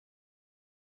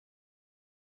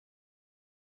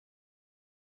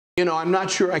I'm not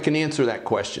sure I can answer that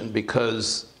question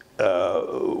because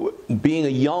being a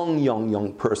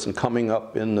young person coming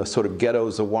up in the sort of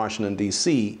ghettos of Washington,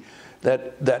 D.C.,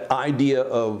 that idea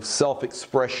of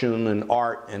self-expression and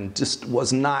art and just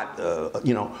was not,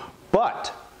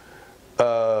 but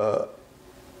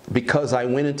because I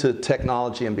went into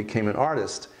technology and became an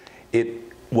artist, it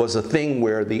was a thing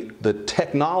where the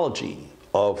technology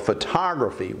of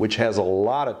photography, which has a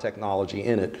lot of technology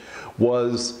in it,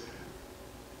 was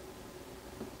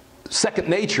second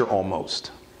nature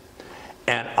almost.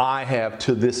 And I have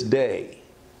to this day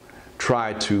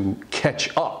tried to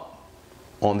catch up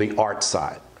on the art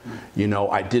side.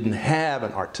 I didn't have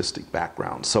an artistic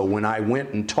background. So when I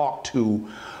went and talked to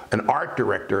an art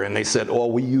director and they said, oh,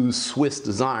 we use Swiss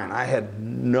design, I had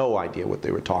no idea what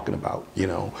they were talking about,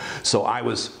 So I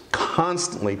was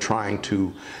constantly trying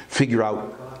to figure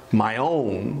out my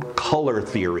own color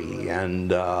theory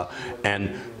and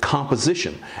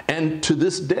composition. And to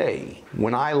this day,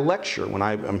 when I lecture, when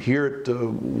I'm here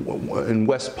in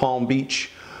West Palm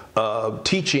Beach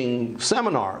teaching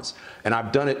seminars, and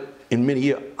I've done it in many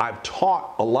years, I've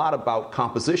taught a lot about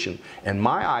composition. And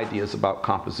my ideas about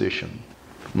composition,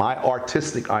 my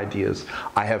artistic ideas,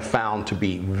 I have found to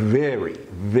be very,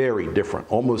 very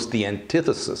different, almost the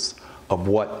antithesis of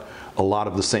what a lot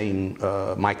of the same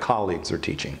my colleagues are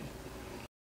teaching.